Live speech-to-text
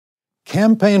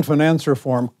Campaign finance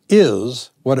reform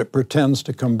is what it pretends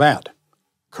to combat: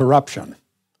 corruption.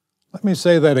 Let me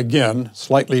say that again,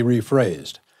 slightly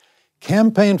rephrased.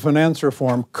 Campaign finance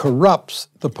reform corrupts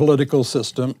the political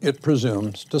system it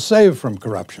presumes to save from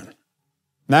corruption.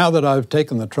 Now that I've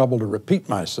taken the trouble to repeat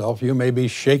myself, you may be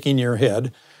shaking your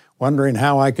head, wondering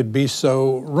how I could be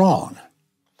so wrong.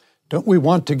 Don't we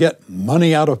want to get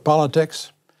money out of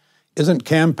politics? Isn't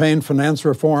campaign finance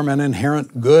reform an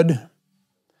inherent good?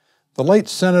 The late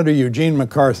Senator Eugene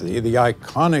McCarthy, the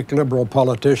iconic liberal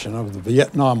politician of the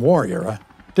Vietnam War era,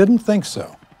 didn't think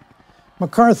so.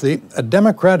 McCarthy, a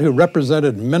Democrat who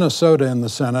represented Minnesota in the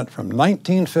Senate from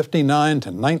 1959 to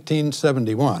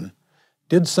 1971,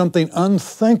 did something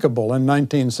unthinkable in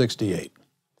 1968.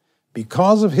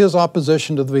 Because of his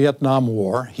opposition to the Vietnam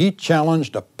War, he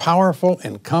challenged a powerful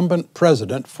incumbent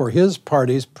president for his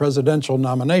party's presidential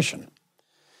nomination.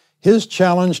 His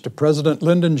challenge to President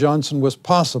Lyndon Johnson was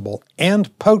possible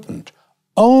and potent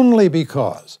only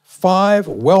because 5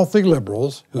 wealthy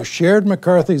liberals who shared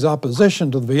McCarthy's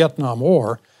opposition to the Vietnam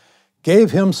War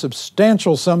gave him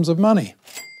substantial sums of money.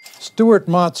 Stuart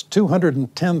Mott's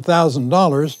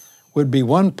 $210,000 would be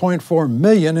 $1.4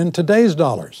 million in today's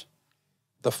dollars.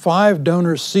 The 5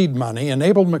 donors' seed money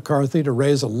enabled McCarthy to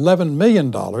raise $11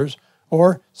 million,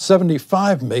 or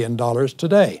 $75 million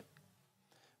today.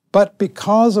 But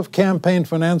because of campaign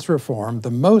finance reform, the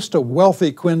most a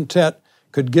wealthy quintet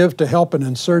could give to help an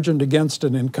insurgent against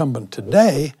an incumbent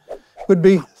today would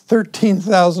be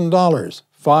 $13,000,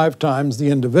 5 times the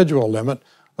individual limit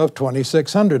of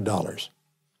 $2,600.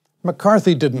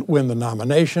 McCarthy didn't win the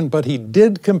nomination, but he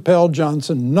did compel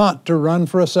Johnson not to run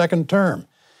for a second term.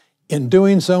 In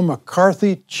doing so,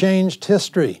 McCarthy changed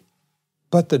history.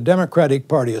 But the Democratic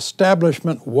Party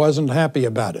establishment wasn't happy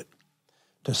about it.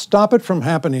 To stop it from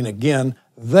happening again,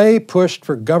 they pushed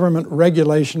for government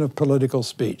regulation of political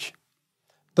speech.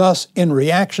 Thus, in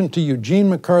reaction to Eugene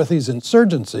McCarthy's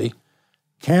insurgency,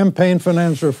 campaign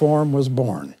finance reform was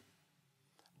born.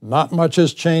 Not much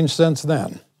has changed since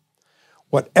then.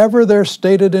 Whatever their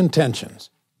stated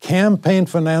intentions, campaign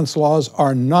finance laws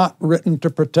are not written to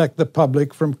protect the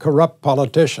public from corrupt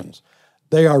politicians.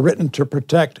 They are written to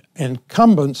protect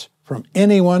incumbents from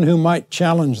anyone who might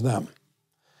challenge them.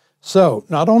 So,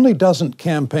 not only doesn't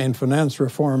campaign finance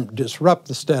reform disrupt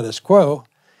the status quo,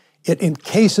 it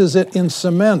encases it in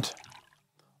cement.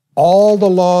 All the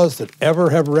laws that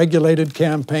ever have regulated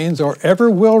campaigns or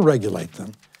ever will regulate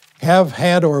them have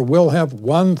had or will have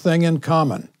one thing in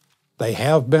common. They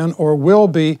have been or will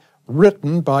be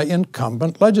written by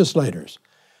incumbent legislators.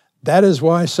 That is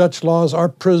why such laws are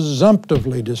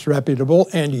presumptively disreputable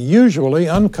and usually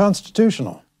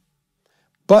unconstitutional.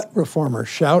 But, reformers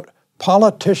shout,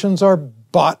 politicians are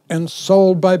bought and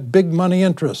sold by big money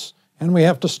interests, and we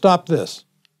have to stop this.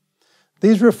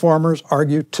 These reformers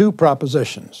argue 2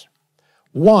 propositions.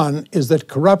 One is that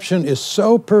corruption is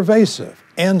so pervasive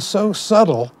and so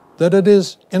subtle that it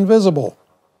is invisible.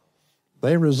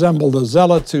 They resemble the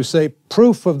zealots who say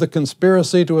proof of the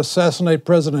conspiracy to assassinate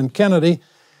President Kennedy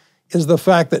is the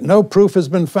fact that no proof has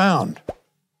been found.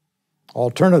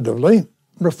 Alternatively,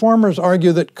 reformers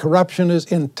argue that corruption is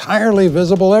entirely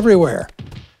visible everywhere.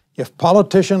 If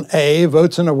politician A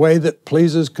votes in a way that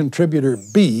pleases contributor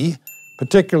B,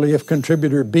 particularly if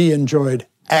contributor B enjoyed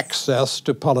access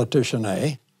to politician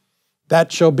A,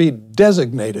 that shall be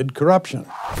designated corruption.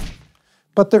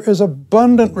 But there is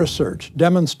abundant research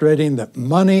demonstrating that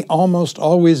money almost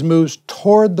always moves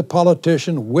toward the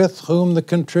politician with whom the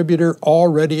contributor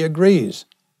already agrees.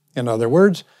 In other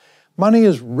words, money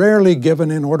is rarely given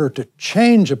in order to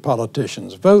change a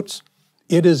politician's votes.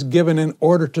 It is given in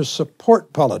order to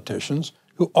support politicians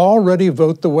who already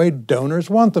vote the way donors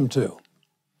want them to.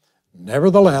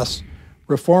 Nevertheless,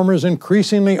 reformers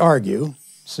increasingly argue,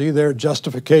 see their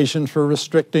justifications for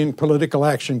restricting political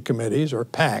action committees, or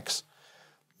PACs,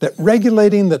 that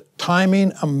regulating the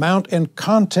timing, amount, and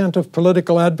content of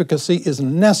political advocacy is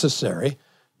necessary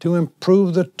to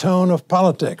improve the tone of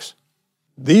politics.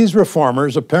 These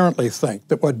reformers apparently think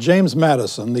that what James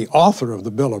Madison, the author of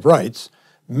the Bill of Rights,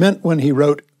 meant when he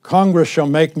wrote, "Congress shall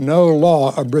make no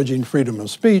law abridging freedom of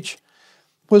speech,"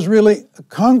 was really,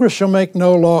 Congress shall make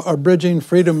no law abridging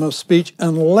freedom of speech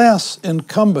unless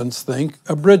incumbents think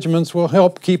abridgments will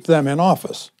help keep them in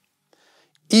office.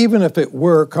 Even if it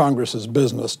were Congress's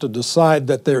business to decide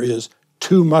that there is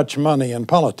too much money in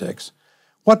politics,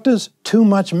 what does too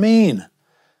much mean?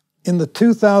 In the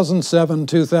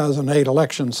 2007-2008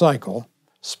 election cycle,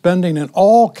 spending in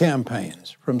all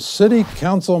campaigns, from city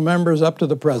council members up to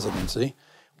the presidency,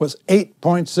 was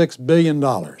 $8.6 billion,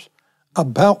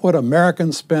 about what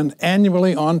Americans spend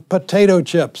annually on potato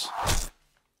chips.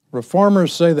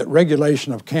 Reformers say that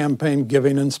regulation of campaign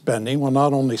giving and spending will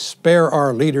not only spare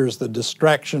our leaders the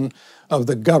distraction of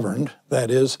the governed,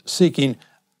 that is, seeking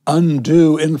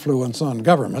undue influence on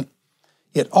government,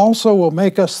 it also will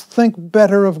make us think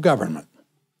better of government.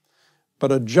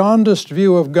 But a jaundiced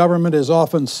view of government is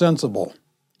often sensible,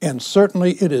 and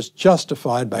certainly it is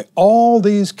justified by all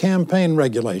these campaign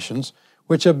regulations,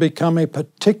 which have become a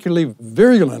particularly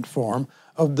virulent form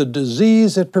of the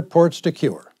disease it purports to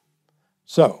cure.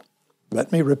 So,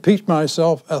 let me repeat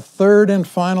myself a third and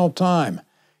final time.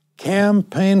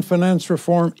 Campaign finance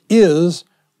reform is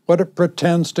what it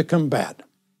pretends to combat: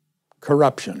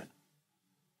 corruption.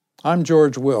 I'm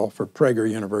George Will for Prager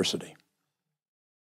University.